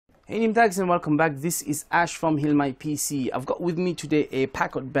Hey name tags and welcome back. This is Ash from HealMyPc. I've got with me today a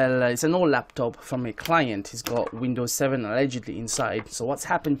Packard Bell. It's an old laptop from a client. He's got Windows 7 allegedly inside. So what's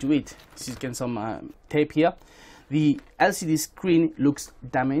happened to it? You can some tape here. The LCD screen looks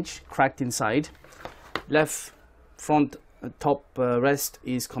damaged, cracked inside. Left front top rest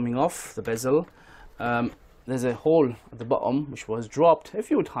is coming off, the bezel. There's a hole at the bottom which was dropped a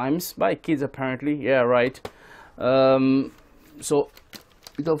few times by kids apparently. Yeah, right. So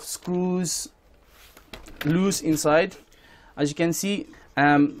bit of screws loose inside. As you can see,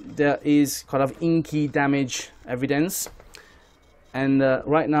 there is kind of inky damage evidence, and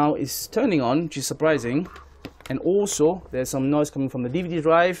right now it's turning on, which is surprising. And also there's some noise coming from the DVD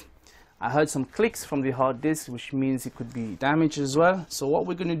drive. I heard some clicks from the hard disk, which means it could be damaged as well. So what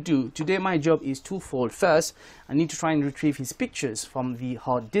we're going to do today, my job is twofold. First, I need to try and retrieve his pictures from the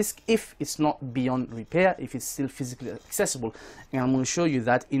hard disk if it's not beyond repair, if it's still physically accessible, and I'm going to show you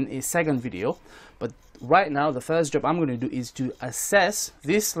that in a second video. But right now, the first job I'm going to do is to assess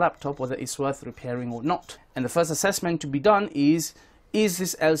this laptop, whether it's worth repairing or not. And the first assessment to be done is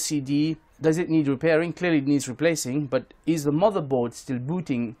this LCD, does it need repairing? Clearly it needs replacing, but is the motherboard still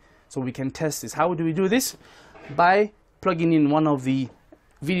booting? So we can test this. How do we do this? By plugging in one of the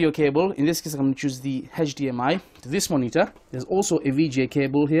video cable. In this case, I'm going to choose the HDMI to this monitor. There's also a VGA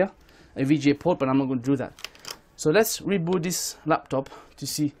cable here, a VGA port, but I'm not going to do that. So let's reboot this laptop to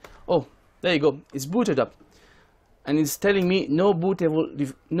see. Oh, there you go. It's booted up, and it's telling me no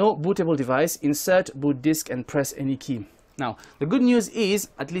bootable device. Insert boot disk and press any key. Now, the good news is,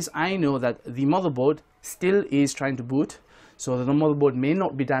 at least I know that the motherboard still is trying to boot. So the motherboard may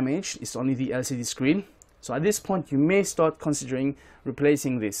not be damaged, it's only the LCD screen. So at this point you may start considering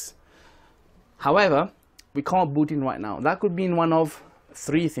replacing this. However, we can't boot in right now. That could mean one of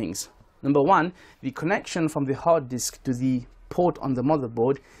three things. Number one, the connection from the hard disk to the port on the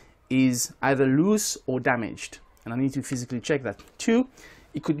motherboard is either loose or damaged, and I need to physically check that. Two,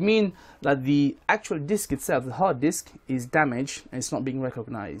 it could mean that the actual disk itself, the hard disk, is damaged and it's not being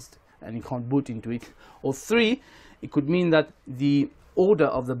recognized and you can't boot into it. Or three, it could mean that the order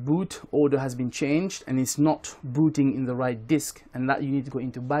of the boot order has been changed and it's not booting in the right disk, and that you need to go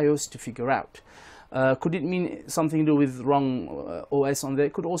into BIOS to figure out. Could it mean something to do with wrong OS on there?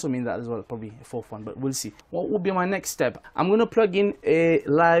 It could also mean that as well, probably a fourth one, but we'll see. What will be my next step? I'm going to plug in a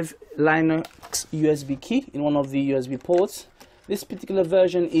live Linux USB key in one of the USB ports. This particular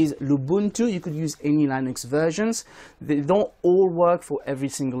version is Ubuntu. You could use any Linux versions. They don't all work for every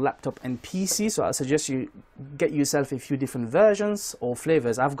single laptop and PC, so I suggest you get yourself a few different versions or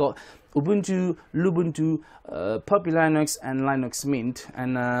flavors. I've got Ubuntu, Lubuntu, Puppy Linux, and Linux Mint,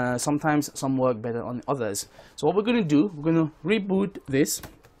 and sometimes some work better on others. So what we're going to do, we're going to reboot this,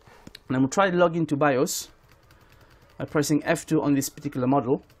 and I'm going to try to log into BIOS by pressing F2 on this particular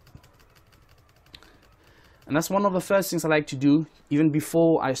model. And that's one of the first things I like to do, even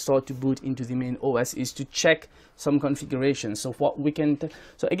before I start to boot into the main OS, is to check some configurations. So what we can,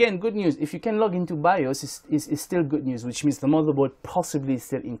 so again, good news, if you can log into BIOS, is still good news, which means the motherboard possibly is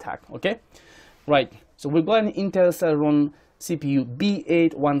still intact. Okay, right. So we've got an Intel Celeron CPU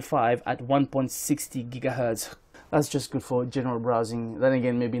B815 at 1.60 gigahertz. That's just good for general browsing. Then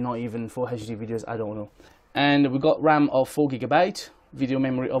again, maybe not even for HD videos. I don't know. And we got RAM of 4 GB. Video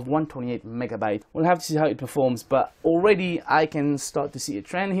memory of 128 megabyte. We'll have to see how it performs, but already I can start to see a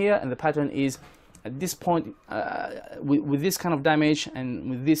trend here, and the pattern is at this point with this kind of damage and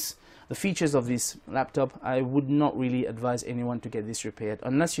with the features of this laptop, I would not really advise anyone to get this repaired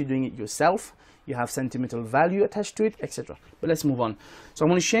unless you're doing it yourself, you have sentimental value attached to it, etc. But let's move on. So I'm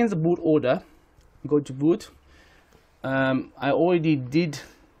going to change the boot order, go to boot. I already did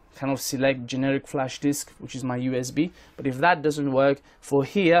kind of select generic flash disk, which is my USB, but if that doesn't work, for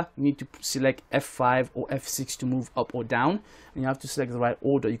here you need to select F5 or F6 to move up or down, and you have to select the right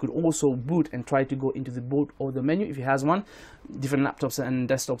order. You could also boot and try to go into the boot order menu if it has one. Different laptops and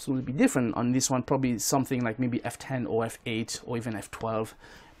desktops will be different. On this one, probably something like maybe F10 or F8 or even F12,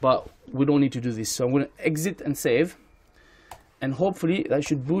 but we don't need to do this. So I'm going to exit and save, and hopefully that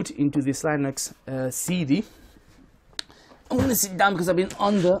should boot into this Linux CD. I'm going to sit down because I've been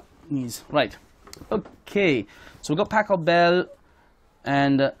on the knees. Right. Okay. So we got Packard Bell,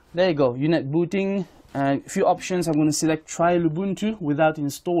 and there you go. Unetbootin. A few options. I'm going to select try Ubuntu without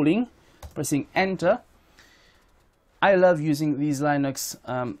installing. Pressing enter. I love using these Linux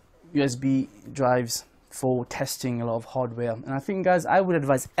USB drives for testing a lot of hardware. And I think, guys, I would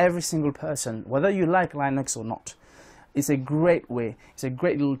advise every single person, whether you like Linux or not, it's a great way. It's a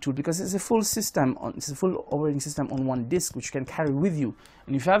great little tool because it's a full system on, it's a full operating system on one disk, which you can carry with you.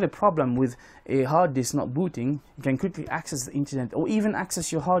 And if you have a problem with a hard disk not booting, you can quickly access the internet or even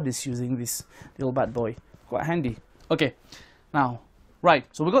access your hard disk using this little bad boy. Quite handy. Okay, now, right,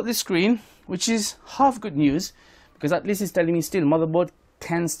 so we got this screen, which is half good news because at least it's telling me still motherboard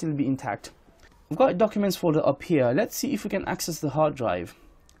can still be intact. We've got a documents folder up here. Let's see if we can access the hard drive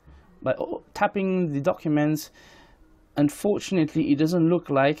by tapping the documents. Unfortunately, it doesn't look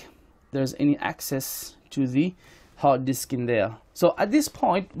like there's any access to the hard disk in there. So at this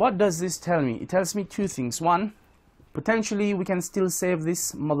point, what does this tell me? It tells me two things. One, potentially we can still save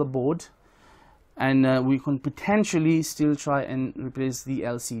this motherboard, and we can potentially still try and replace the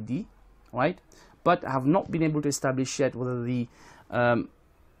LCD, right? But I have not been able to establish yet whether the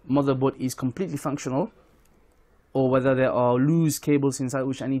motherboard is completely functional or whether there are loose cables inside,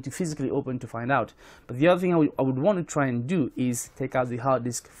 which I need to physically open to find out. But the other thing I would want to try and do is take out the hard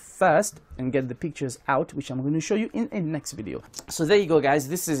disk first and get the pictures out, which I'm going to show you in a next video. So there you go, guys.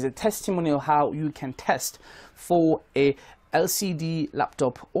 This is a testimonial how you can test for a LCD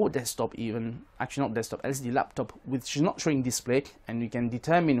laptop or desktop, even actually not desktop, LCD laptop which is not showing display, and you can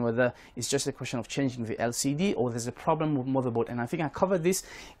determine whether it's just a question of changing the LCD or there's a problem with motherboard. And I think I covered this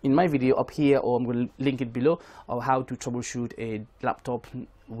in my video up here, or I'm going to link it below, of how to troubleshoot a laptop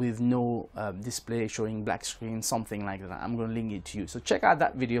with no display showing black screen, something like that. I'm going to link it to you, so check out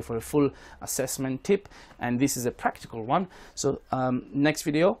that video for a full assessment tip, and this is a practical one. So next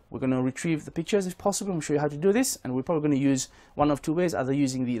video we're going to retrieve the pictures if possible and show you how to do this, and we're probably going to use one of two ways, either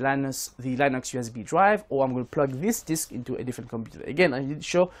using the Linux USB drive, or I'm going to plug this disk into a different computer. Again, I did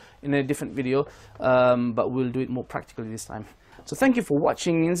show in a different video, but we'll do it more practically this time. So thank you for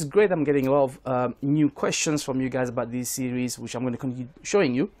watching. It's great. I'm getting a lot of new questions from you guys about this series, which I'm going to continue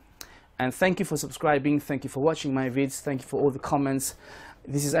showing you. And thank you for subscribing. Thank you for watching my vids. Thank you for all the comments.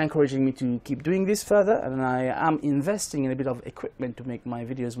 This is encouraging me to keep doing this further, and I am investing in a bit of equipment to make my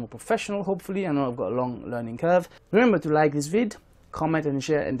videos more professional, hopefully. I know I've got a long learning curve. Remember to like this vid, comment and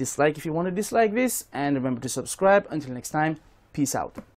share, and dislike if you want to dislike this, and remember to subscribe. Until next time, peace out.